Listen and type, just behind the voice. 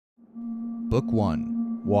Book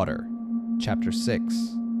 1, Water, Chapter 6,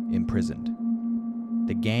 Imprisoned.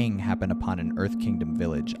 The gang happen upon an Earth Kingdom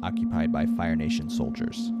village occupied by Fire Nation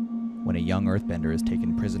soldiers. When a young Earthbender is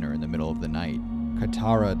taken prisoner in the middle of the night,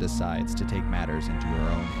 Katara decides to take matters into her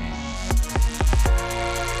own hands.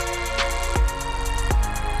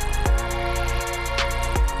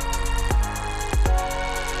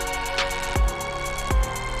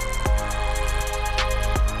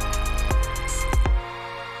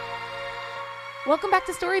 Welcome back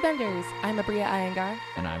to Storybenders. I'm Abria Iyengar.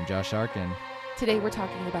 And I'm Josh Arkin. Today we're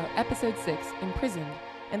talking about Episode 6, Imprisoned,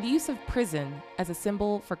 and the use of prison as a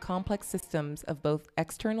symbol for complex systems of both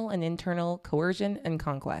external and internal coercion and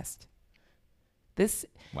conquest. This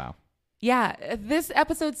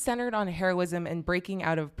episode centered on heroism and breaking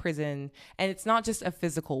out of prison, and it's not just a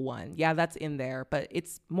physical one. Yeah, that's in there, but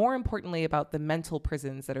it's more importantly about the mental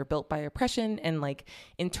prisons that are built by oppression and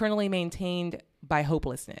internally maintained by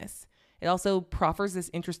hopelessness. It also proffers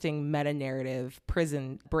this interesting meta-narrative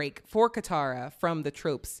prison break for Katara from the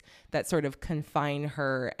tropes that sort of confine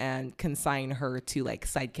her and consign her to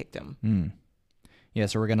sidekickdom. Yeah,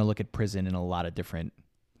 so we're going to look at prison in a lot of different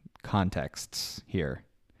contexts here.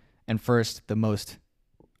 And first, the most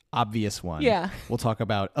obvious one. Yeah. We'll talk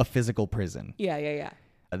about a physical prison. Yeah.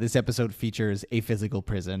 This episode features a physical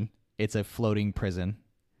prison. It's a floating prison.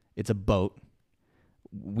 It's a boat.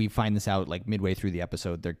 We find this out midway through the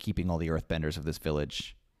episode. They're keeping all the earthbenders of this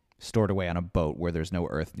village stored away on a boat where there's no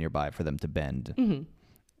earth nearby for them to bend. Mm-hmm.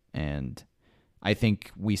 And I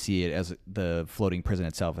think we see it as the floating prison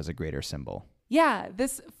itself as a greater symbol. Yeah,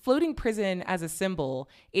 this floating prison as a symbol,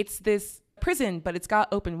 it's this prison, but it's got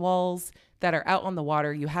open walls that are out on the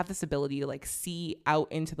water. You have this ability to see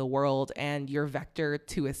out into the world and your vector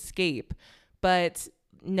to escape. But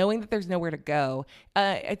knowing that there's nowhere to go,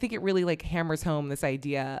 I think it really hammers home this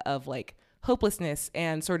idea of hopelessness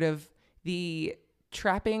and sort of the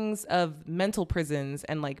trappings of mental prisons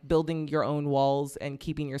and building your own walls and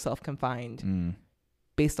keeping yourself confined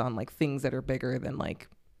based on things that are bigger than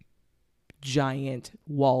giant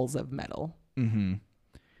walls of metal. Mm-hmm.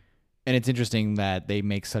 And it's interesting that they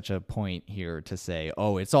make such a point here to say,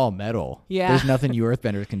 oh, it's all metal. Yeah. There's nothing you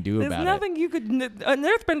earthbenders can do about it. There's nothing an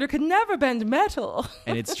earthbender could never bend metal.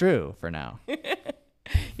 And it's true for now.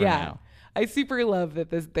 Now. I super love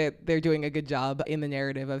that they're doing a good job in the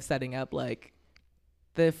narrative of setting up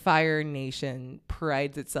the Fire Nation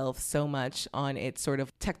prides itself so much on its sort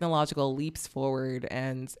of technological leaps forward,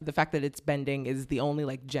 and the fact that its bending is the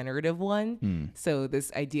only generative one. So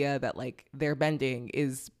this idea that their bending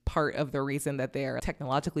is part of the reason that they are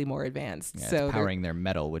technologically more advanced. Yeah, so it's powering their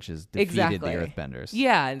metal, which has defeated the earthbenders.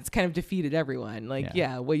 Yeah, and it's kind of defeated everyone. What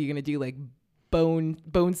are you gonna do?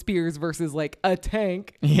 Bone spears versus a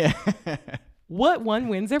tank? Yeah. What one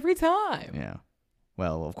wins every time? Yeah.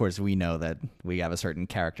 Well, of course, we know that we have a certain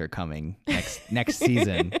character coming next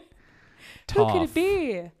season. Who could it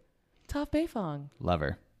be? Toph Beifong.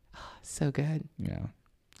 Lover. Oh, so good. Yeah.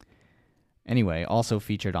 Anyway, also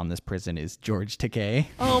featured on this prison is George Takei.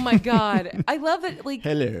 Oh my God. I love that.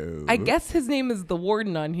 Hello. I guess his name is the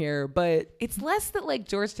Warden on here, but it's less that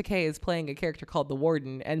George Takei is playing a character called the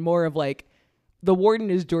Warden and more of the Warden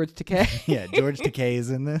is George Takei. Yeah, George Takei is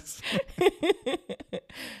in this.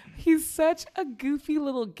 He's such a goofy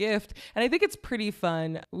little gift. And I think it's pretty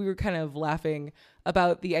fun. We were kind of laughing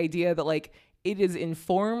about the idea that it is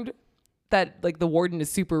informed that the Warden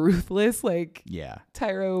is super ruthless. Yeah.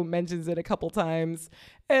 Tyro mentions it a couple times.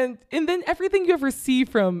 And then everything you ever see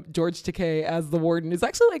from George Takei as the Warden is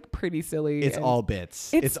actually pretty silly. It's all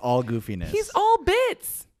bits. It's all goofiness. He's all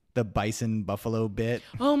bits. The bison buffalo bit.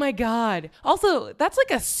 Oh my God. Also, that's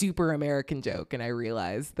a super American joke. And I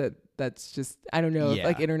realize that that's just, I don't know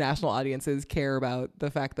if international audiences care about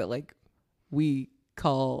the fact that we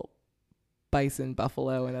call bison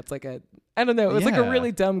buffalo. And that's I don't know. It was a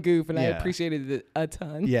really dumb goof and I appreciated it a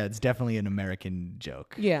ton. Yeah, it's definitely an American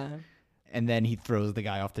joke. Yeah. And then he throws the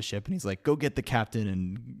guy off the ship and he's like, go get the captain.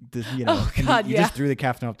 And this, Oh God, you just threw the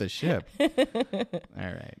captain off the ship. All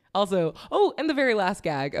right. Also, and the very last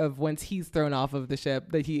gag of once he's thrown off of the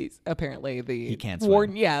ship, that he's apparently he can't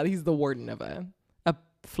warden. swim. Yeah, he's the warden of a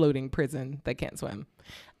floating prison that can't swim.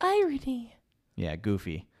 Irony. Yeah,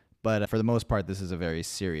 goofy. But for the most part, this is a very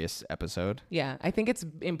serious episode. Yeah, I think it's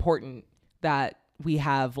important that we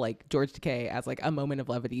have George Takei as a moment of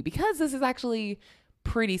levity because this is actually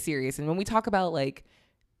pretty serious. And when we talk about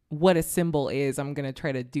what a symbol is, I'm going to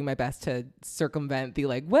try to do my best to circumvent the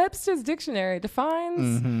Webster's dictionary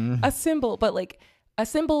defines a symbol, but a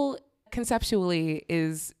symbol conceptually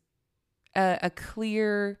is a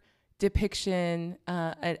clear depiction,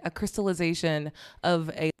 a crystallization of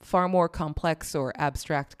a far more complex or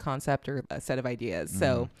abstract concept or a set of ideas.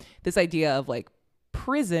 So this idea of like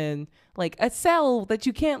prison, like a cell that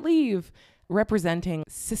you can't leave, representing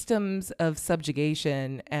systems of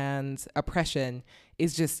subjugation and oppression,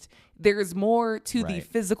 is just, there's more to the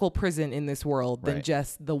physical prison in this world than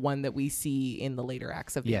just the one that we see in the later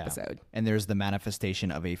acts of the episode. And there's the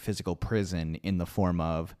manifestation of a physical prison in the form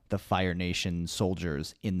of the Fire Nation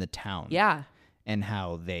soldiers in the town. Yeah. And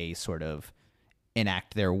how they sort of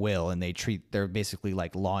enact their will, and they're basically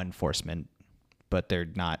like law enforcement, but they're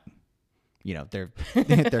not, you know,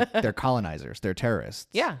 they're colonizers, they're terrorists.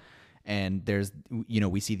 Yeah. And there's, you know,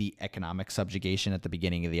 we see the economic subjugation at the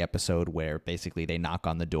beginning of the episode where basically they knock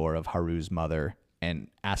on the door of Haru's mother and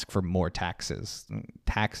ask for more taxes.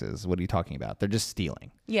 Taxes? What are you talking about? They're just stealing.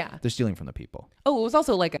 Yeah. They're stealing from the people. Oh, it was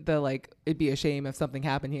also like it'd be a shame if something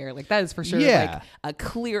happened here. Like that is for sure like a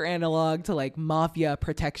clear analog to like mafia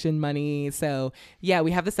protection money. So yeah, we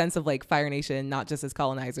have the sense of like Fire Nation, not just as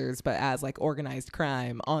colonizers, but as like organized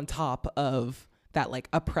crime on top of that like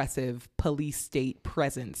oppressive police state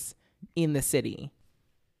presence in the city.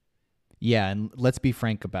 Yeah, and let's be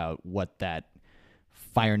frank about what that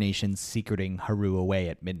Fire Nation secreting Haru away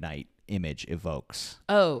at midnight image evokes.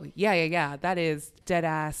 Oh, yeah. That is dead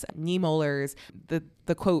ass Niemöllers.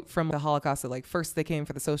 The quote from the Holocaust of like, first they came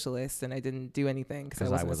for the socialists and I didn't do anything because I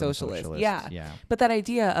wasn't a socialist. Yeah. But that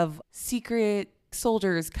idea of secret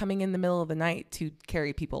soldiers coming in the middle of the night to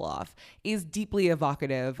carry people off is deeply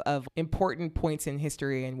evocative of important points in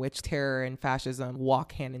history in which terror and fascism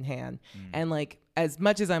walk hand in hand. And like, as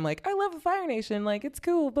much as I'm like, I love the Fire Nation, like it's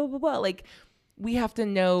cool, blah, blah, blah. Like we have to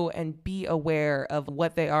know and be aware of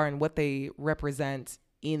what they are and what they represent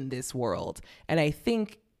in this world. And I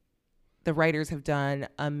think the writers have done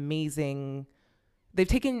they've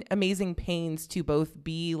taken amazing pains to both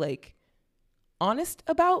be like honest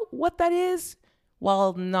about what that is,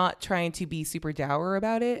 while not trying to be super dour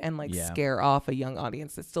about it and like scare off a young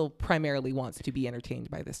audience that still primarily wants to be entertained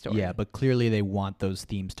by this story. Yeah, but clearly they want those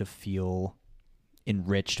themes to feel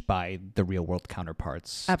enriched by the real world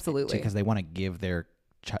counterparts. Absolutely. Because they want to give their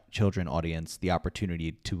children audience the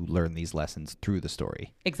opportunity to learn these lessons through the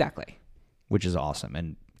story. Exactly. Which is awesome.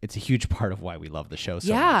 And it's a huge part of why we love the show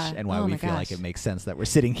so much and why we feel like it makes sense that we're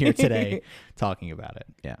sitting here today talking about it.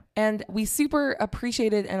 Yeah. And we super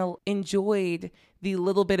appreciated and enjoyed the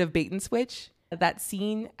little bit of bait and switch that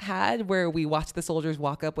scene had where we watch the soldiers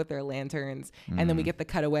walk up with their lanterns and then we get the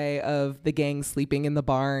cutaway of the gang sleeping in the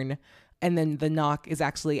barn. And then the knock is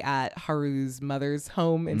actually at Haru's mother's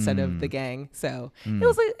home instead of the gang. So it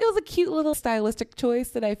was a cute little stylistic choice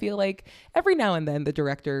that I feel like every now and then the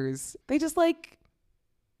directors, they just like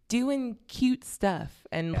doing cute stuff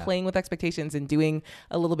and playing with expectations and doing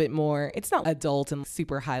a little bit more. It's not adult and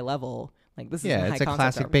super high level. Like this is it's a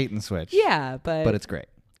classic bait and switch. Yeah, but it's great.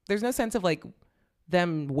 There's no sense of like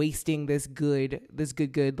them wasting this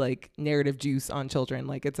good like narrative juice on children.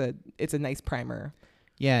 Like it's a nice primer.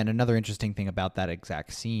 Yeah, and another interesting thing about that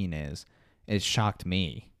exact scene is it shocked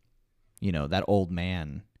me. You know, that old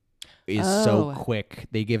man is so quick.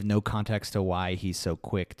 They give no context to why he's so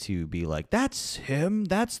quick to be like, that's him,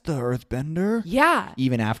 that's the earthbender. Yeah.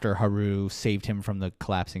 Even after Haru saved him from the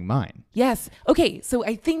collapsing mine. Yes. Okay, so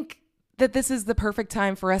I think that this is the perfect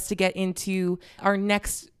time for us to get into our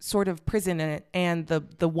next sort of prison and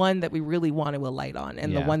the one that we really want to alight on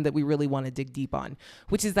and the one that we really want to dig deep on,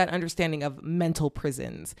 which is that understanding of mental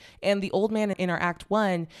prisons. And the old man in our Act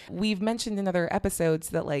 1, we've mentioned in other episodes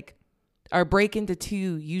that like our break into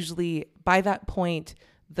 2, usually by that point,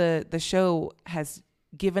 the show has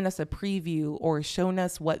given us a preview or shown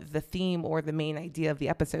us what the theme or the main idea of the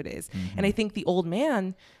episode is. And I think the old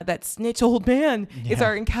man, that snitch old man, is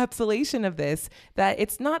our encapsulation of this, that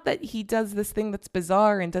it's not that he does this thing that's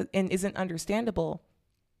bizarre and isn't understandable,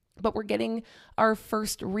 but we're getting our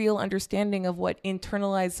first real understanding of what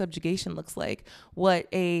internalized subjugation looks like, what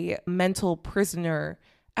a mental prisoner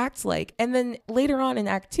acts like. And then later on in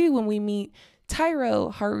Act 2, when we meet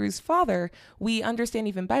Tyro, Haru's father, we understand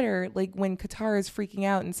even better, like when Katara is freaking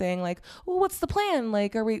out and saying like, well, what's the plan?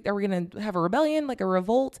 Like, are we going to have a rebellion, like a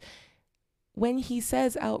revolt? When he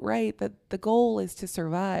says outright that the goal is to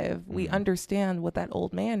survive, we understand what that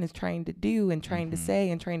old man is trying to do and trying to say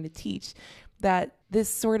and trying to teach, that this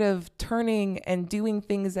sort of turning and doing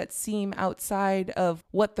things that seem outside of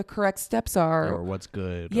what the correct steps are. Or what's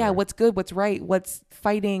good. Yeah, what's good, what's right, what's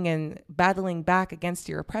fighting and battling back against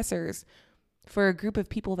your oppressors. For a group of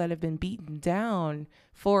people that have been beaten down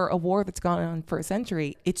for a war that's gone on for a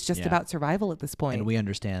century, it's just about survival at this point. And we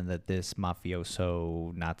understand that this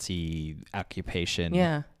mafioso Nazi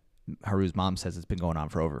occupation Haru's mom says it's been going on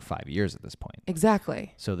for over 5 years at this point.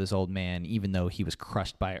 Exactly. So this old man, even though he was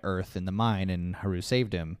crushed by Earth in the mine and Haru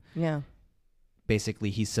saved him, Yeah. basically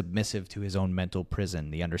he's submissive to his own mental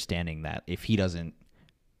prison, the understanding that if he doesn't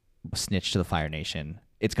snitch to the Fire Nation,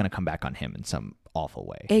 it's going to come back on him in some awful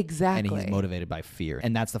way. Exactly. And he's motivated by fear.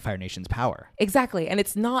 And that's the Fire Nation's power. Exactly. And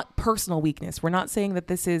it's not personal weakness. We're not saying that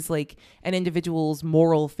this is like an individual's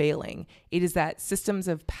moral failing. It is that systems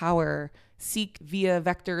of power seek via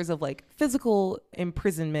vectors of like physical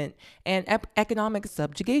imprisonment and economic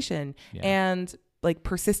subjugation and like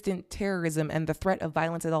persistent terrorism and the threat of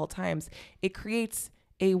violence at all times. It creates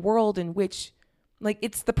a world in which like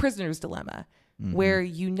it's the prisoner's dilemma. Where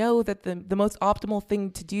you know that the most optimal thing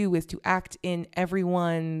to do is to act in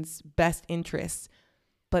everyone's best interests.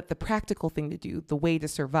 But the practical thing to do, the way to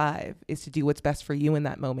survive, is to do what's best for you in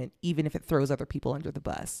that moment, even if it throws other people under the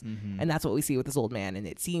bus. And that's what we see with this old man. And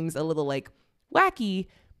it seems a little like wacky,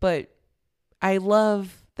 but I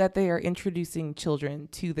love that they are introducing children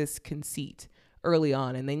to this conceit early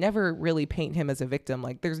on. And they never really paint him as a victim.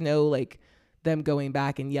 Like there's no like them going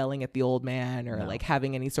back and yelling at the old man or like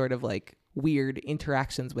having any sort of like weird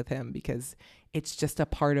interactions with him, because it's just a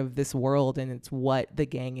part of this world and it's what the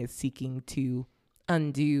gang is seeking to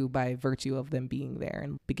undo by virtue of them being there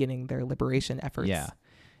and beginning their liberation efforts. Yeah.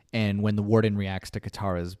 And when the warden reacts to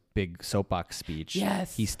Katara's big soapbox speech,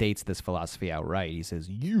 Yes. he states this philosophy outright. He says,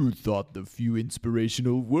 "You thought the few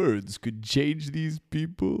inspirational words could change these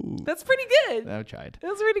people." That's pretty good. I tried. That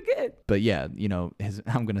was pretty good. But yeah, you know,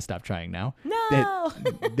 I'm going to stop trying now. No.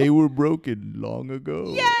 They were broken long ago.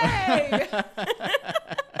 Yay.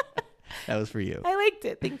 That was for you. I liked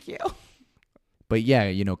it. Thank you. But yeah,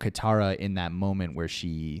 you know, Katara in that moment where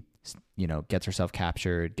she, you know, gets herself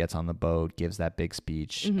captured, gets on the boat, gives that big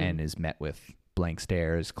speech, and is met with blank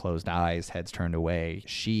stares, closed eyes, heads turned away.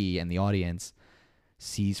 She and the audience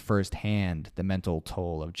sees firsthand the mental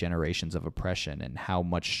toll of generations of oppression and how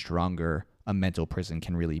much stronger a mental prison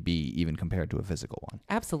can really be, even compared to a physical one.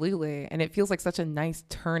 Absolutely. And it feels like such a nice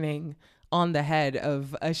turning on the head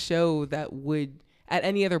of a show that would, at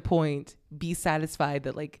any other point, be satisfied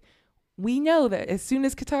that, like, we know that as soon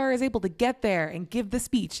as Katara is able to get there and give the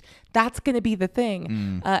speech, that's going to be the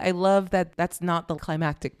thing. I love that that's not the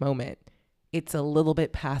climactic moment. It's a little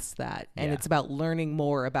bit past that. And it's about learning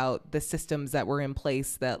more about the systems that were in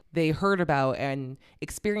place that they heard about and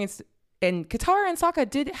experienced. And Katara and Sokka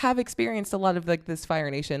did have experienced a lot of like this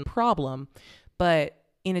Fire Nation problem, but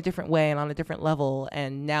in a different way and on a different level.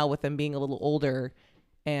 And now with them being a little older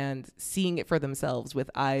and seeing it for themselves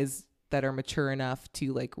with eyes that are mature enough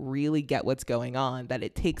to like really get what's going on, that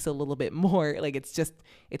it takes a little bit more. Like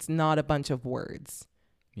it's not a bunch of words.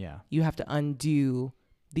 Yeah. You have to undo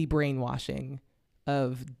the brainwashing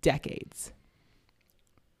of decades.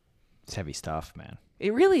 It's heavy stuff, man.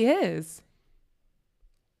 It really is.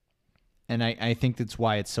 And I think that's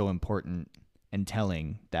why it's so important and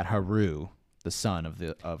telling that Haru, the son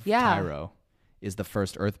of Tyro, is the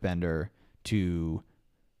first earthbender to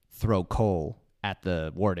throw coal at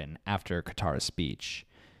the warden after Katara's speech.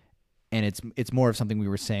 And it's more of something we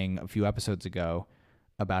were saying a few episodes ago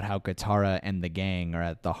about how Katara and the gang are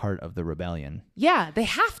at the heart of the rebellion. Yeah, they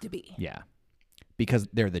have to be. Yeah. Because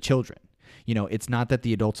they're the children. You know, it's not that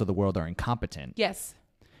the adults of the world are incompetent. Yes.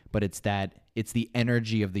 But it's the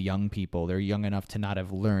energy of the young people. They're young enough to not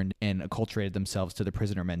have learned and acculturated themselves to the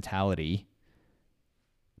prisoner mentality.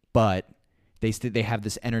 But they have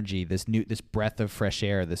this energy, this breath of fresh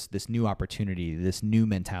air, this new opportunity, this new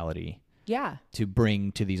mentality. Yeah. To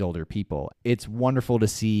bring to these older people. It's wonderful to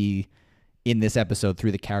see in this episode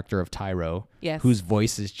through the character of Tyro, whose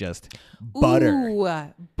voice is just butter. Ooh,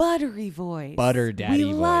 buttery voice. Butter daddy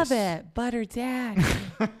voice. We love it. Butter daddy.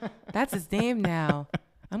 That's his name now.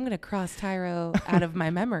 I'm going to cross Tyro out of my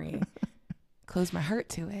memory. Close my heart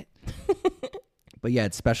to it. But yeah,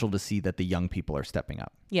 it's special to see that the young people are stepping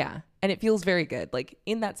up. Yeah. And it feels very good. Like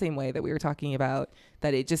in that same way that we were talking about,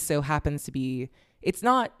 that it just so happens to be, it's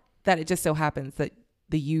not that it just so happens that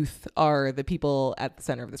the youth are the people at the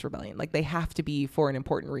center of this rebellion. Like they have to be for an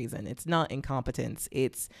important reason. It's not incompetence.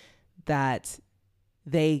 It's that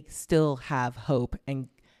they still have hope. And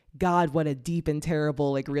God, what a deep and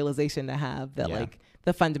terrible like realization to have that like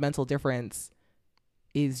the fundamental difference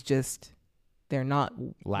is just they're not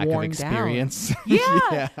lack of experience.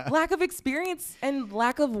 Yeah. Lack of experience and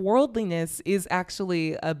lack of worldliness is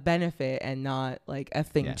actually a benefit and not like a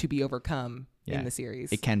thing to be overcome in the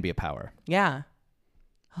series. It can be a power. Yeah.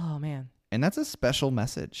 Oh, man. And that's a special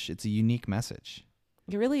message. It's a unique message.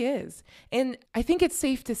 It really is. And I think it's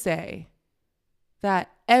safe to say that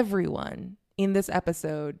everyone in this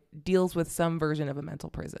episode deals with some version of a mental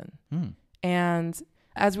prison. And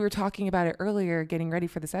As we were talking about it earlier, getting ready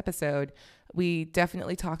for this episode, we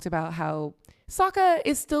definitely talked about how Sokka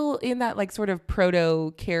is still in that like sort of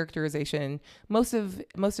proto characterization. Most of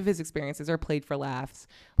his experiences are played for laughs,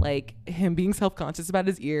 like him being self-conscious about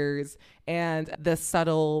his ears and the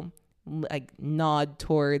subtle like nod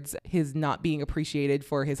towards his not being appreciated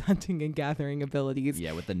for his hunting and gathering abilities.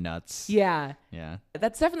 Yeah, with the nuts. Yeah. Yeah.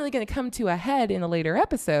 That's definitely going to come to a head in a later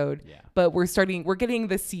episode. Yeah. But we're getting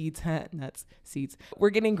the seeds. We're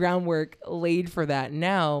getting groundwork laid for that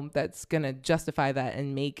now that's going to justify that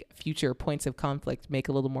and make future points of conflict make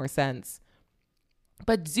a little more sense.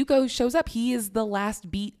 But Zuko shows up. He is the last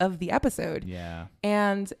beat of the episode. Yeah.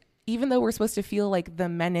 And even though we're supposed to feel like the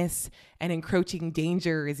menace and encroaching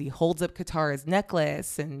danger as he holds up Katara's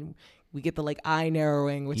necklace and we get the like eye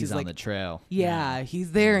narrowing, which he's is on like the trail. Yeah,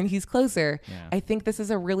 he's there and he's closer. Yeah. I think this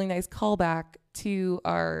is a really nice callback to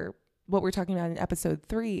what we're talking about in episode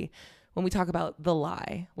 3 when we talk about the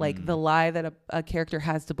lie, like the lie that a character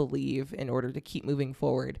has to believe in order to keep moving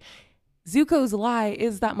forward. Zuko's lie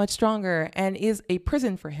is that much stronger and is a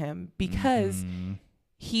prison for him because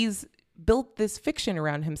he's built this fiction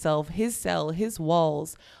around himself. His cell, his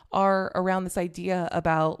walls are around this idea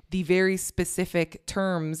about the very specific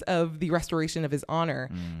terms of the restoration of his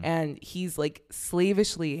honor. And he's like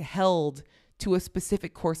slavishly held to a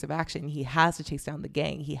specific course of action. He has to chase down the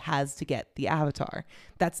gang. He has to get the Avatar.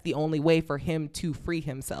 That's the only way for him to free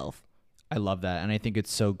himself. I love that. And I think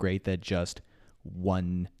it's so great that just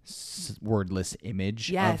one wordless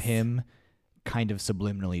image of him kind of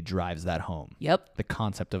subliminally drives that home. Yep. The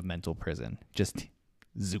concept of mental prison. Just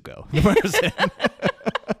Zuko, the person.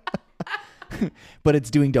 But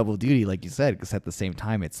it's doing double duty, like you said, because at the same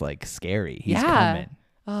time, it's like scary. He's coming.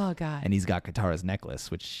 Oh, God. And he's got Katara's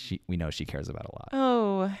necklace, which we know she cares about a lot.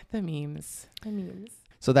 Oh, the memes.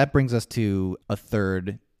 So that brings us to a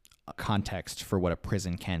third context for what a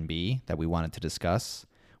prison can be that we wanted to discuss,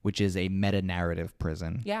 which is a meta-narrative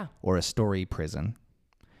prison. Yeah. Or a story prison.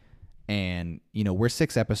 And, we're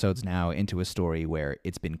 6 episodes now into a story where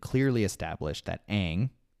it's been clearly established that Aang,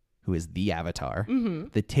 who is the Avatar,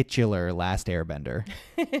 the titular last airbender,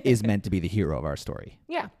 is meant to be the hero of our story.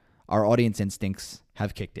 Yeah. Our audience instincts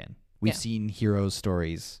have kicked in. We've seen heroes'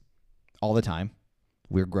 stories all the time.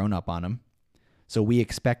 We're grown up on them. So we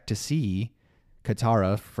expect to see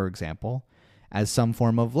Katara, for example, as some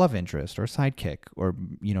form of love interest or sidekick. Or,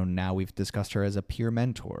 now we've discussed her as a peer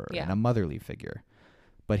mentor and a motherly figure.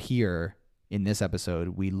 But here, in this episode,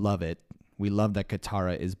 we love it. We love that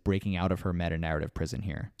Katara is breaking out of her meta-narrative prison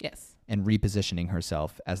here. Yes. And repositioning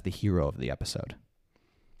herself as the hero of the episode.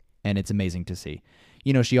 And it's amazing to see.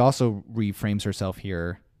 She also reframes herself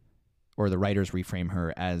here, or the writers reframe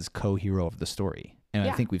her as co-hero of the story. And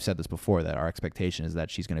I think we've said this before, that our expectation is that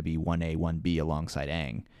she's going to be 1A, 1B alongside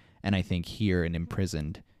Aang. And I think here in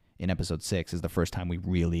Imprisoned, in episode 6, is the first time we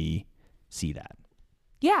really see that.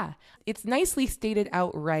 Yeah, it's nicely stated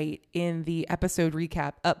outright in the episode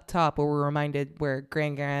recap up top where we're reminded where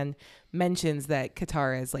Gran mentions that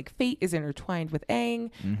Katara's like fate is intertwined with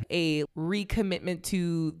Aang, a recommitment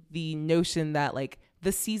to the notion that like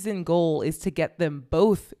the season goal is to get them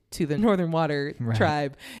both to the Northern Water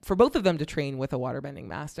tribe, for both of them to train with a waterbending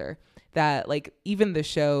master. That like even the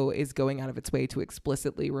show is going out of its way to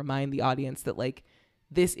explicitly remind the audience that like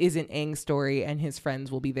this isn't Aang's story and his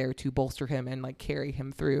friends will be there to bolster him and like carry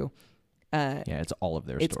him through. It's all of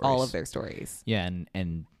their stories. It's all of their stories. Yeah,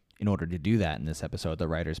 and in order to do that in this episode, the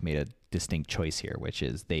writers made a distinct choice here, which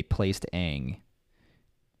is they placed Aang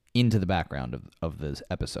into the background of this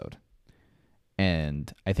episode.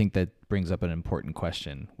 And I think that brings up an important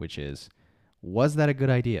question, which is, was that a good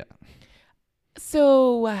idea?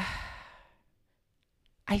 So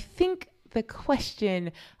I think the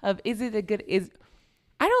question of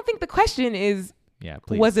I don't think the question is,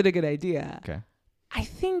 was it a good idea? Okay. I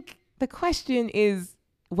think the question is,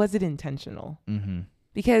 was it intentional? Mm-hmm.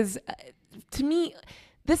 Because to me,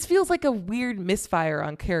 this feels like a weird misfire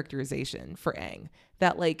on characterization for Aang.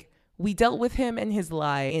 That like we dealt with him and his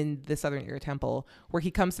lie in the Southern Era Temple, where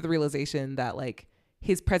he comes to the realization that like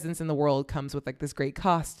his presence in the world comes with like this great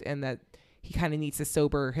cost, and that he kind of needs to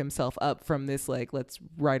sober himself up from this like let's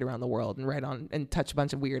ride around the world and ride on and touch a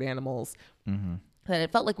bunch of weird animals. Mm-hmm. That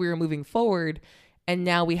it felt like we were moving forward, and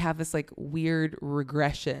now we have this like weird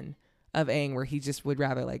regression of Aang where he just would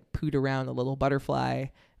rather like poot around a little butterfly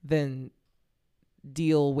than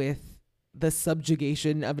deal with the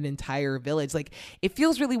subjugation of an entire village. Like it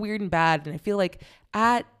feels really weird and bad, and I feel like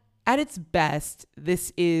at its best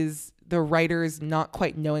this is the writers not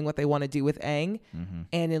quite knowing what they want to do with Aang,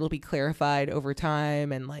 and it'll be clarified over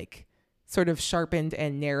time and like sort of sharpened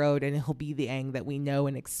and narrowed, and he'll be the Aang that we know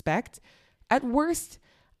and expect. At worst,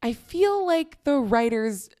 I feel like the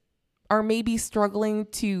writers are maybe struggling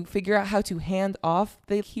to figure out how to hand off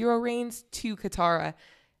the hero reins to Katara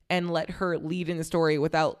and let her lead in the story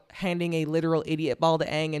without handing a literal idiot ball to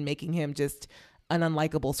Aang and making him just an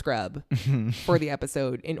unlikable scrub for the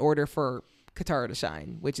episode in order for Katara to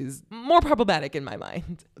shine, which is more problematic in my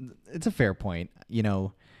mind. It's a fair point.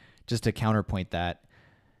 Just to counterpoint that,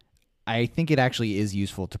 I think it actually is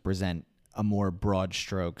useful to present a more broad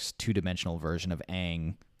strokes, two-dimensional version of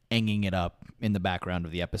Aang, Aanging it up in the background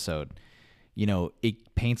of the episode.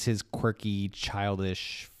 It paints his quirky,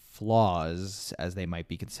 childish flaws, as they might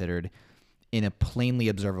be considered, in a plainly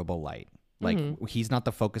observable light. Like, he's not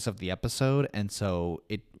the focus of the episode, and so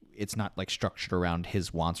it's not like structured around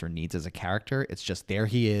his wants or needs as a character. It's just there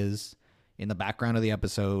he is in the background of the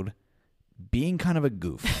episode, being kind of a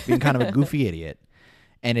goof, being kind of a goofy idiot.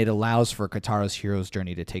 And it allows for Katara's hero's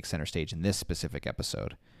journey to take center stage in this specific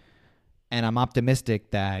episode. And I'm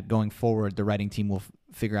optimistic that going forward, the writing team will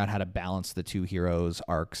figure out how to balance the two heroes'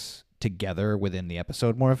 arcs together within the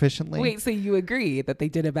episode more efficiently. Wait, so you agree that they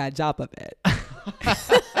did a bad job of it?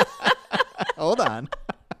 Hold on.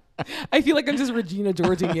 I feel like I'm just Regina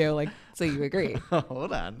Georging you. Like, so you agree?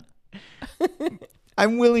 Hold on.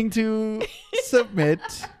 I'm willing to submit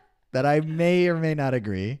that I may or may not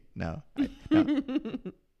agree. No.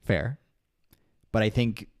 Fair. But I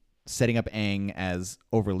think setting up Aang as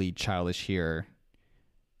overly childish here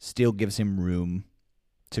still gives him room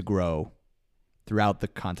to grow throughout the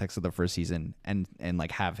context of the first season and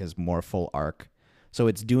like have his more full arc. So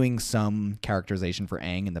it's doing some characterization for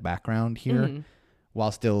Aang in the background here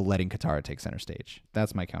while still letting Katara take center stage.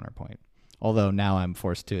 That's my counterpoint. Although now I'm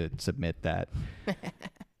forced to submit that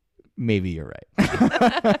maybe you're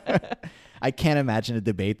right. I can't imagine a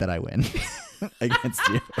debate that I win against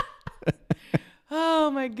you.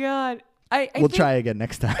 Oh my God. We'll try again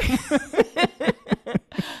next time.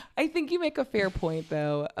 I think you make a fair point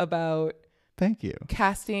though about Thank you.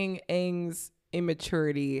 casting Aang's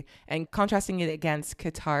immaturity and contrasting it against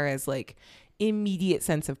Katara's like immediate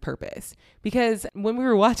sense of purpose. Because when we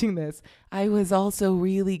were watching this, I was also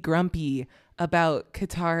really grumpy about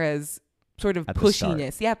Katara's sort of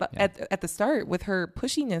pushiness. Yeah, but at the start with her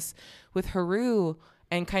pushiness with Haru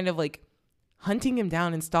and kind of like hunting him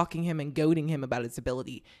down and stalking him and goading him about his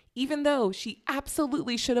ability, even though she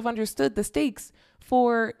absolutely should have understood the stakes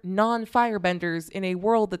for non-firebenders in a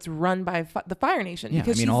world that's run by the Fire Nation. Yeah,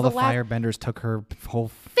 because I mean, all the firebenders took her whole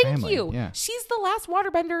family. Thank you. Yeah. She's the last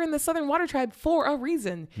waterbender in the Southern Water Tribe for a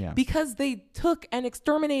reason. Yeah. Because they took and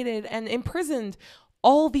exterminated and imprisoned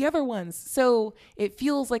all the other ones. So it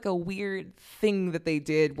feels like a weird thing that they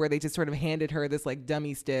did where they just sort of handed her this like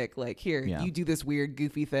dummy stick, like, here, you do this weird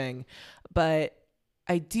goofy thing. But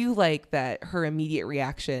I do like that her immediate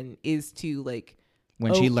reaction is to like,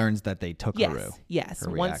 when she learns that they took Haru. Yes.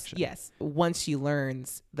 Once she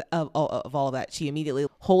learns of all that, she immediately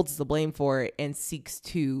holds the blame for it and seeks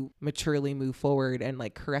to maturely move forward and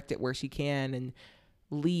like correct it where she can and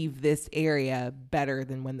leave this area better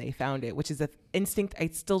than when they found it, which is an instinct I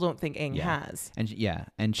still don't think Aang has. And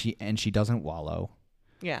she doesn't wallow.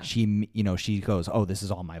 Yeah. She goes, "Oh, this is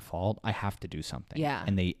all my fault. I have to do something." Yeah.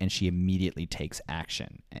 And she immediately takes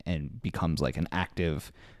action and becomes like an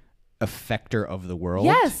active effector of the world.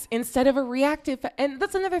 Yes, instead of a reactive. And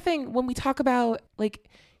that's another thing when we talk about like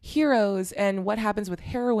heroes and what happens with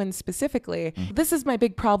heroines specifically. This is my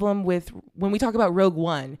big problem with when we talk about Rogue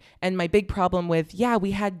One, and my big problem with,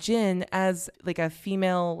 we had Jin as like a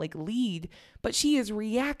female like lead, but she is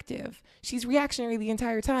reactive. She's reactionary the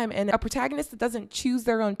entire time. And a protagonist that doesn't choose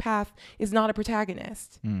their own path is not a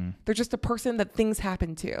protagonist. They're just a person that things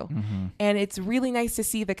happen to. And it's really nice to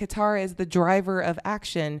see that Katara is the driver of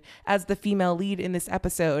action as the female lead in this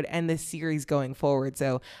episode and this series going forward.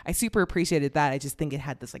 So I super appreciated that. I just think it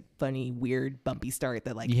had this like funny, weird, bumpy start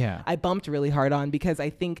that like I bumped really hard on, because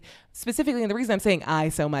I think specifically, and the reason I'm saying I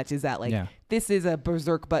so much is that like this is a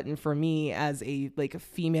berserk button for me as a like a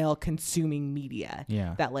female consuming media.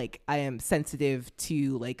 That like I am sensitive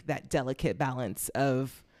to like that delicate balance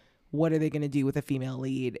of what are they going to do with a female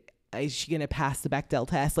lead? Is she going to pass the Bechdel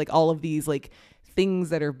test? Like all of these like things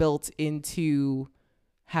that are built into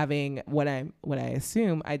having what I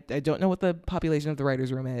assume, I don't know what the population of the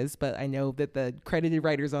writers' room is, but I know that the credited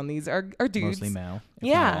writers on these are dudes. Mostly male.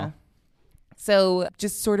 Yeah. So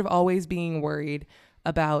just sort of always being worried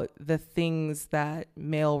about the things that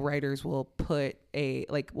male writers will put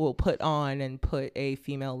on and put a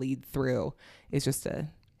female lead through is just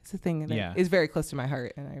it's a thing that is very close to my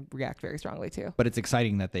heart, and I react very strongly to. But it's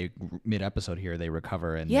exciting that they mid-episode here they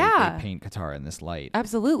recover and they paint Katara in this light.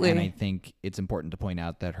 Absolutely. And I think it's important to point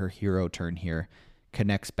out that her hero turn here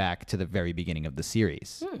connects back to the very beginning of the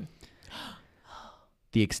series. Hmm.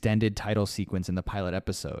 The extended title sequence in the pilot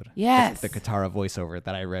episode. Yes. The Katara voiceover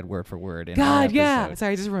that I read word for word in our God, episode. yeah.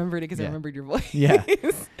 Sorry, I just remembered it because I remembered your voice. Yeah.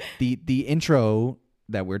 The intro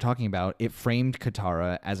that we're talking about, it framed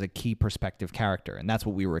Katara as a key perspective character, and that's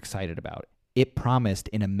what we were excited about. It promised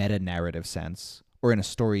in a meta-narrative sense, or in a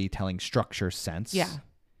storytelling structure sense,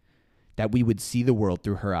 that we would see the world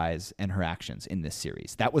through her eyes and her actions in this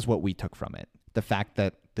series. That was what we took from it. The fact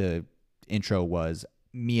that the intro was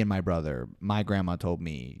me and my brother, my grandma told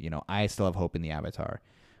me, I still have hope in the Avatar.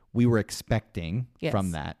 We were expecting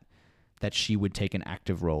from that she would take an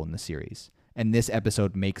active role in the series. And this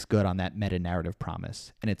episode makes good on that meta-narrative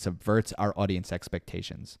promise, and it subverts our audience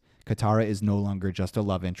expectations. Katara is no longer just a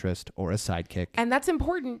love interest or a sidekick. And that's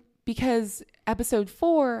important because episode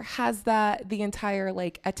 4 has the entire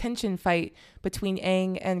attention fight between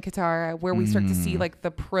Aang and Katara, where we start to see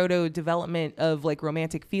the proto development of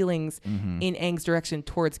romantic feelings in Aang's direction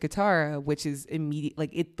towards Katara, which is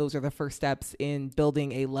immediate. Those are the first steps in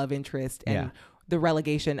building a love interest and the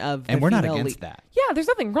relegation of the and we're not female against that. Yeah, there's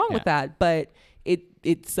nothing wrong with that, but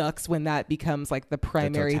it sucks when that becomes the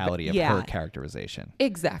primary the totality of her characterization.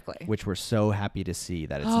 Exactly. Which we're so happy to see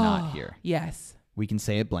that it's not here. Yes. We can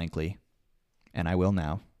say it blankly, and I will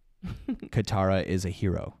now. Katara is a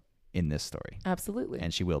hero in this story. Absolutely.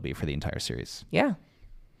 And she will be for the entire series. Yeah.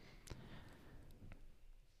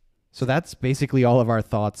 So that's basically all of our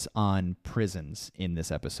thoughts on prisons in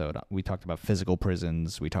this episode. We talked about physical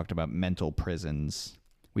prisons. We talked about mental prisons.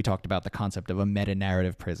 We talked about the concept of a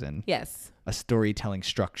meta-narrative prison. Yes. A storytelling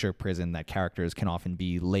structure prison that characters can often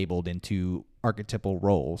be labeled into archetypal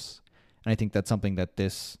roles. And I think that's something that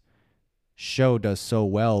this show does so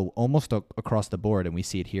well almost across the board, and we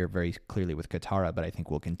see it here very clearly with Katara, but I think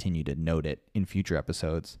we'll continue to note it in future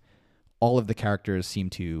episodes. All of the characters seem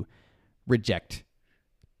to reject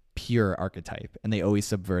pure archetype, and they always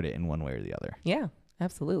subvert it in one way or the other. Yeah,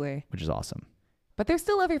 absolutely. Which is awesome. But there's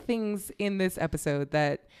still other things in this episode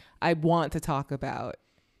that I want to talk about.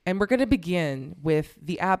 And we're going to begin with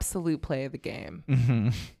the absolute play of the game. Mm-hmm.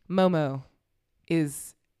 Momo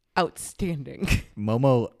is outstanding.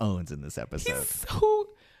 Momo owns in this episode. He's so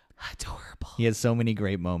adorable. He has so many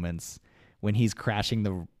great moments. When he's crashing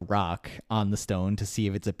the rock on the stone to see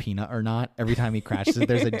if it's a peanut or not, every time he crashes it,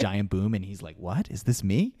 there's a giant boom, and he's like, what? Is this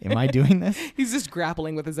me? Am I doing this? He's just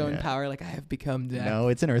grappling with his own power, I have become death. No,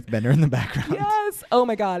 it's an earthbender in the background. Yes. Oh,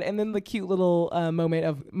 my God. And then the cute little moment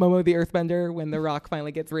of Momo the earthbender when the rock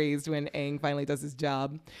finally gets raised, when Aang finally does his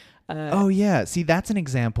job. Oh, yeah. See, that's an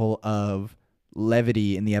example of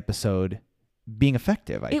levity in the episode being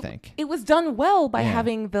effective, I think. It was done well by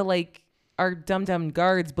having the, our dumb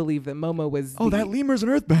guards believe that Momo was that lemur's an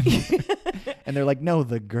earthbender. And they're like, no,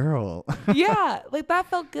 the girl. Yeah, that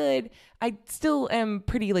felt good. I still am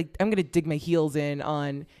pretty I'm going to dig my heels in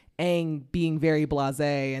on Aang being very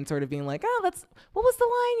blasé and sort of being like, what was the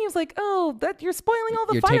line? He was like, that you're spoiling all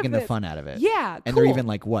the you're fun taking of the fun out of it. Yeah, and cool. they're even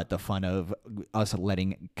like, what, the fun of us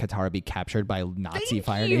letting Katara be captured by Nazi Thank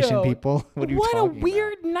Fire you. Nation people? What are you What a talking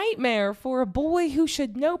weird about? nightmare for a boy who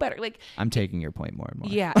should know better. I'm taking your point more and more.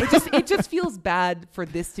 Yeah, it just feels bad for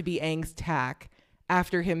this to be Aang's tack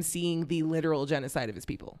after him seeing the literal genocide of his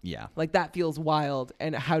people. Yeah. That feels wild.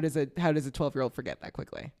 And how does a 12-year-old forget that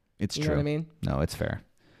quickly? It's You true. know what I mean? No, it's fair.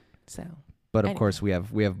 So, But of anyway. course, we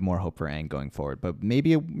have more hope for Aang going forward. But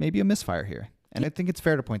maybe a misfire here, and I think it's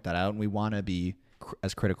fair to point that out. And we want to be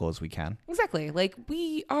as critical as we can. Exactly.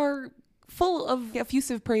 We are full of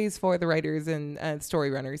effusive praise for the writers and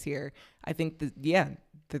story runners here. I think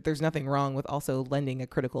that there's nothing wrong with also lending a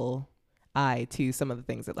critical eye to some of the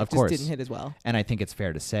things that just didn't hit as well. And I think it's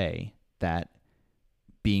fair to say that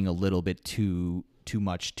being a little bit too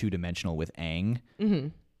much two-dimensional with Aang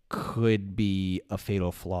could be a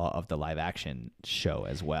fatal flaw of the live action show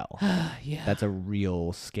as well. Yeah. That's a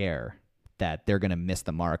real scare that they're going to miss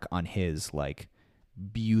the mark on his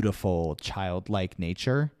beautiful childlike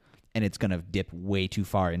nature, and it's going to dip way too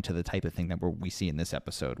far into the type of thing that we see in this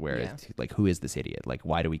episode where it's who is this idiot?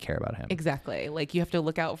 Why do we care about him? Exactly. You have to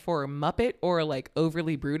look out for Muppet or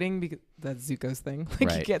overly brooding, because that's Zuko's thing. You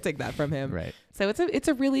Right. can't take that from him. Right. So it's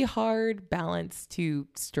a really hard balance to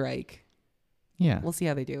strike. Yeah. We'll see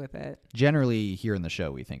how they do with it. Generally, here in the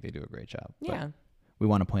show, we think they do a great job. but Yeah. we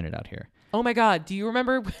want to point it out here. Oh my God. Do you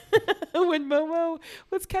remember when Momo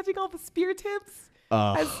was catching all the spear tips?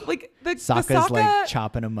 As the Sokka's Sokka,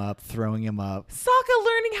 chopping him up, throwing him up. Sokka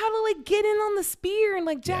learning how to get in on the spear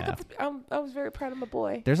and jack Yeah. up the, I was very proud of my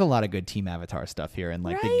boy. There's a lot of good Team Avatar stuff here, and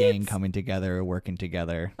the Right? gang coming together, working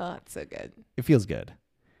together. Oh, it's so good. It feels good.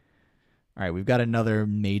 All right, we've got another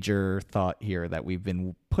major thought here that we've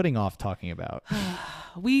been putting off talking about.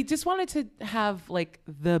 We just wanted to have like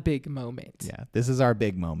the big moment. Yeah, this is our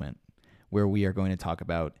big moment where we are going to talk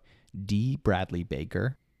about D. Bradley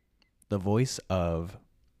Baker, the voice of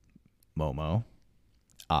Momo,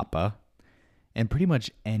 Appa, and pretty much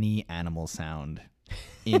any animal sound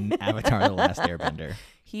in Avatar: The Last Airbender.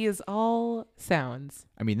 He is all sounds.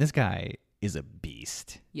 I mean, this guy is a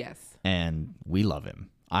beast. Yes. And we love him.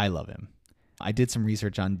 I love him. I did some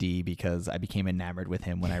research on D because I became enamored with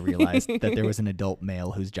him when I realized that there was an adult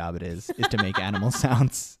male whose job it is to make animal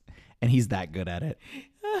sounds. And he's that good at it.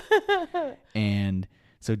 And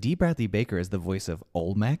so D. Bradley Baker is the voice of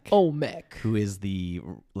Olmec. Olmec. Who is the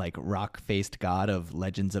like rock-faced god of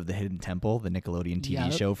Legends of the Hidden Temple, the Nickelodeon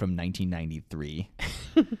TV show from 1993.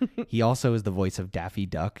 He also is the voice of Daffy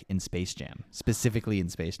Duck in Space Jam, specifically in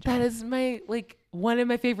Space Jam. That is one of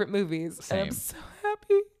my favorite movies. Same. And I'm so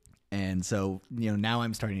happy. And so, now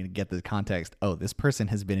I'm starting to get the context. Oh, this person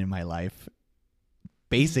has been in my life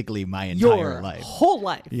basically my entire life. Whole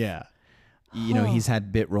life. Yeah. He's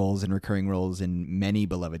had bit roles and recurring roles in many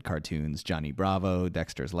beloved cartoons. Johnny Bravo,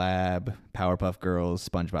 Dexter's Lab, Powerpuff Girls,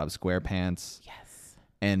 SpongeBob SquarePants. Yes.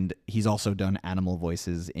 And he's also done animal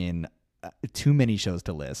voices in too many shows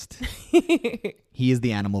to list. He is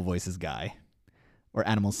the animal voices guy. Or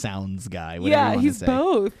animal sounds guy, whatever you want to he's say.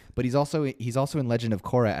 Both. But he's also in Legend of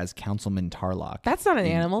Korra as Councilman Tarlok. That's not an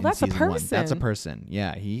animal. That's a person. 1. That's a person.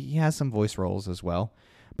 Yeah, he has some voice roles as well.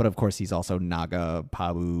 But of course, he's also Naga,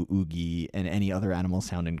 Pabu, Oogie, and any other animal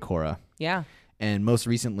sound in Korra. Yeah. And most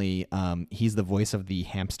recently, he's the voice of the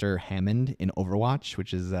hamster Hammond in Overwatch,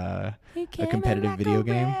 which is a competitive video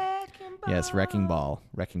game. Yes, Wrecking Ball,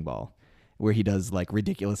 where he does like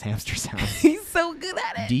ridiculous hamster sounds. He's so good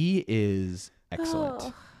at it. D is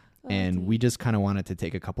excellent. And we just kind of wanted to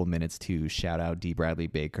take a couple minutes to shout out D. Bradley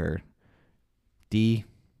Baker. D,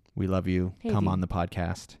 we love you. Hey, Come D. on the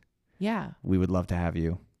podcast. Yeah. We would love to have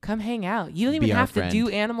you. Come hang out. You don't even have to do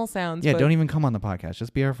animal sounds. Yeah, don't even come on the podcast.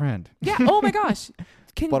 Just be our friend. Yeah. Oh my gosh.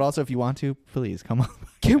 But also, if you want to, please come on.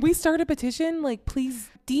 Can we start a petition? Like, please,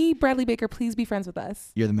 D. Bradley Baker, please be friends with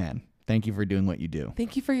us. You're the man. Thank you for doing what you do.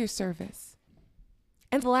 Thank you for your service.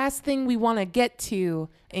 And the last thing we want to get to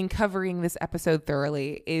in covering this episode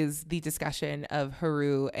thoroughly is the discussion of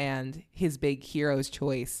Haru and his big hero's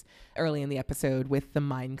choice early in the episode with the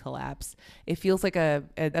mine collapse. It feels like a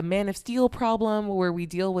Man of Steel problem where we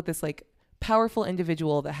deal with this like powerful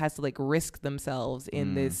individual that has to like risk themselves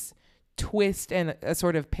in this twist and a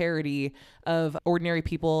sort of parody of ordinary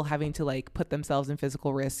people having to like put themselves in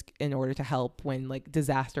physical risk in order to help when like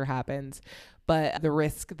disaster happens. But the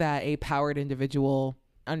risk that a powered individual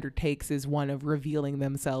undertakes is one of revealing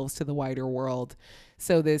themselves to the wider world.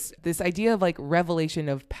 So this idea of like revelation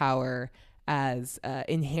of power as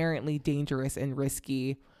inherently dangerous and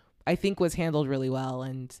risky, I think was handled really well.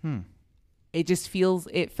 And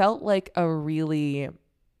it felt like a really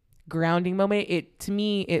grounding moment. To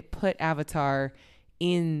me, it put Avatar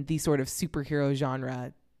in the sort of superhero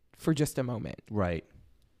genre for just a moment. Right.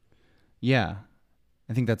 Yeah.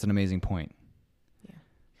 I think that's an amazing point. Yeah.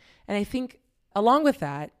 And I think along with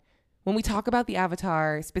that, when we talk about the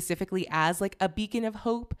Avatar specifically as like a beacon of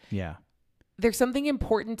hope, there's something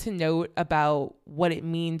important to note about what it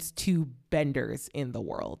means to benders in the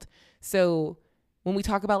world. So when we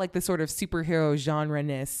talk about like the sort of superhero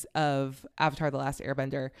genre-ness of Avatar: The Last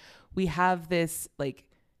Airbender, we have this like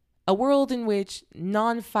a world in which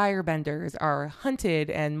non-firebenders are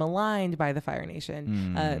hunted and maligned by the Fire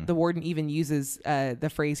Nation. The warden even uses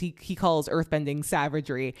the phrase he calls earthbending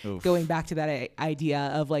savagery, going back to that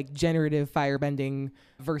idea of like generative firebending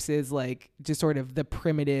versus like just sort of the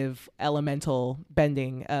primitive elemental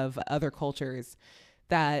bending of other cultures.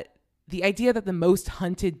 That the idea that the most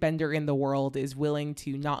hunted bender in the world is willing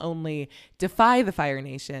to not only defy the Fire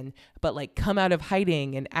Nation, but like come out of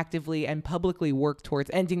hiding and actively and publicly work towards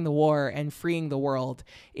ending the war and freeing the world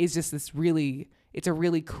is just it's a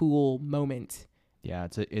really cool moment. Yeah,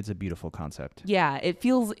 it's a beautiful concept. Yeah, it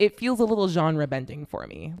feels a little genre bending for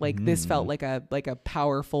me. Like this felt like a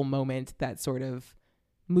powerful moment that sort of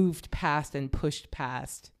moved past and pushed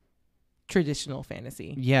past traditional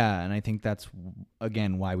fantasy. Yeah, and I think that's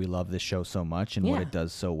again why we love this show so much, and what it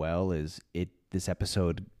does so well is this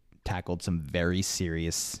episode tackled some very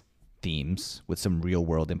serious themes with some real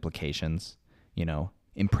world implications,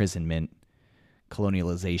 imprisonment,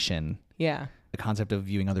 colonialization, the concept of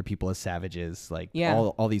viewing other people as savages, like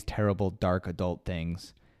all these terrible dark adult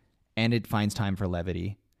things, and it finds time for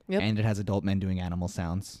levity, and it has adult men doing animal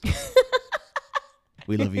sounds.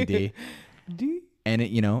 We love you, D. And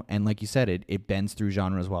it, and like you said, it bends through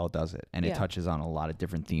genres while it does it. And it touches on a lot of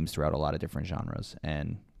different themes throughout a lot of different genres.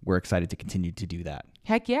 And we're excited to continue to do that.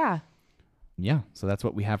 Heck yeah. Yeah, so that's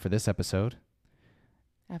what we have for this episode.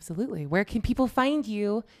 Absolutely. Where can people find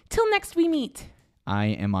you till next we meet? I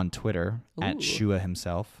am on Twitter at Ooh. Shua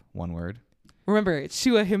himself, one word. Remember, it's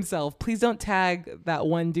Shua himself. Please don't tag that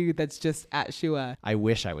one dude that's just at Shua. I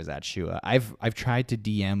wish I was at Shua. I've tried to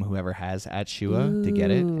DM whoever has at Shua to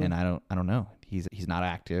get it, and I don't know. He's not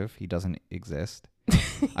active. He doesn't exist.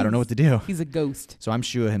 I don't know what to do. He's a ghost. So I'm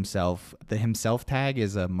Shua himself. The himself tag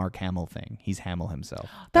is a Mark Hamill thing. He's Hamill himself.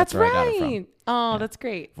 That's where I got it from. right. Oh, Yeah. that's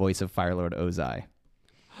great. Voice of Firelord Ozai.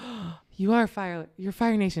 You are Fire. You're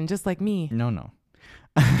Fire Nation, just like me. No. No.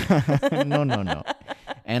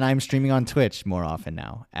 And I'm streaming on Twitch more often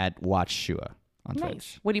now at Watch Shua on Nice.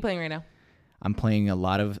 Twitch. What are you playing right now? I'm playing a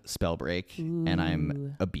lot of Spellbreak, and I'm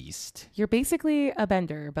Ooh. a beast. You're basically a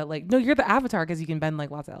bender, but like, no, you're the avatar because you can bend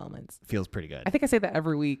like lots of elements. Feels pretty good. I think I say that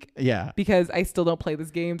every week Yeah. because I still don't play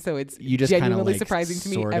this game, so it's You just kind of genuinely like surprising to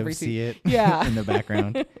me sort every of see it Yeah. in the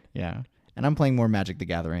background. Yeah. And I'm playing more Magic the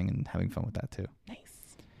Gathering and having fun with that too. Nice.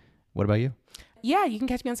 What about you? Yeah, you can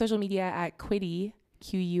catch me on social media at Quiddy,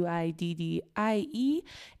 Quiddie,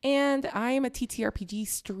 and I am a TTRPG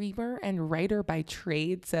streamer and writer by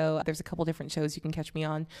trade. So there's a couple different shows you can catch me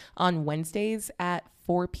on Wednesdays at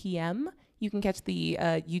 4 p.m. You can catch the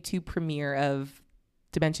YouTube premiere of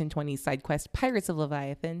Dimension 20's side quest Pirates of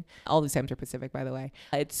Leviathan. All these times are Pacific, by the way.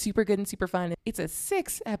 It's super good and super fun. It's a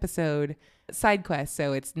 6-episode side quest,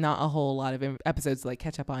 so it's not a whole lot of episodes to like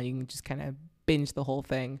catch up on. You can just kind of binge the whole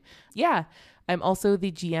thing. Yeah. I'm also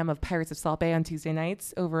the GM of Pirates of Salt Bay on Tuesday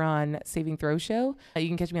nights over on Saving Throw Show. You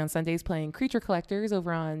can catch me on Sundays playing Creature Collectors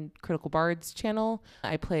over on Critical Bards channel.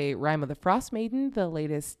 I play Rime of the Frost Maiden, the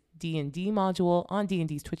latest D&D module on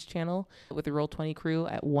D&D's Twitch channel with the Roll20 crew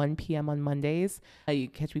at 1 p.m. on Mondays. You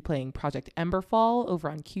can catch me playing Project Emberfall over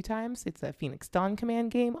on Q Times. It's a Phoenix Dawn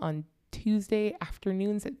command game on Tuesday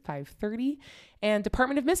afternoons at 5:30, and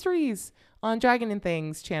Department of Mysteries on Dragon and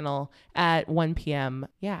Things channel at 1 p.m.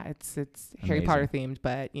 Yeah, it's Harry Amazing. Potter themed,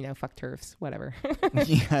 but fuck turfs, whatever.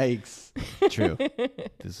 Yikes. True.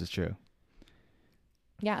 This is true.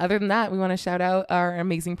 Yeah, other than that, we want to shout out our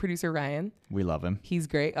amazing producer Ryan. We love him. He's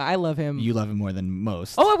great. I love him. You love him more than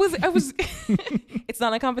most. I was it's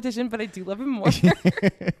not a competition, but I do love him more.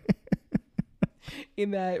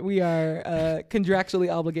 In that we are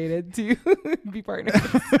contractually obligated to be partners.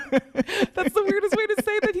 That's the weirdest way to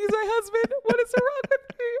say that he's my husband. What is wrong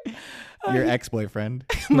with me? Your ex-boyfriend,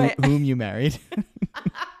 whom you married.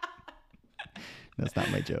 That's not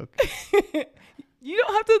my joke. You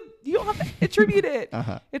don't have to attribute it.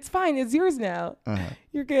 Uh-huh. It's fine. It's yours now. Uh-huh.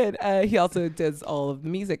 You're good. He also does all of the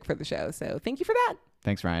music for the show, so thank you for that.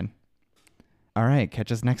 Thanks, Ryan. All right,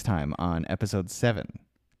 catch us next time on episode 7,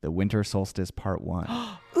 The Winter Solstice Part 1.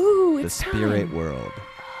 Ooh, The it's Spirit time. World.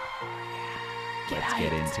 Get Let's hyped.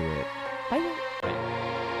 get into it. Bye.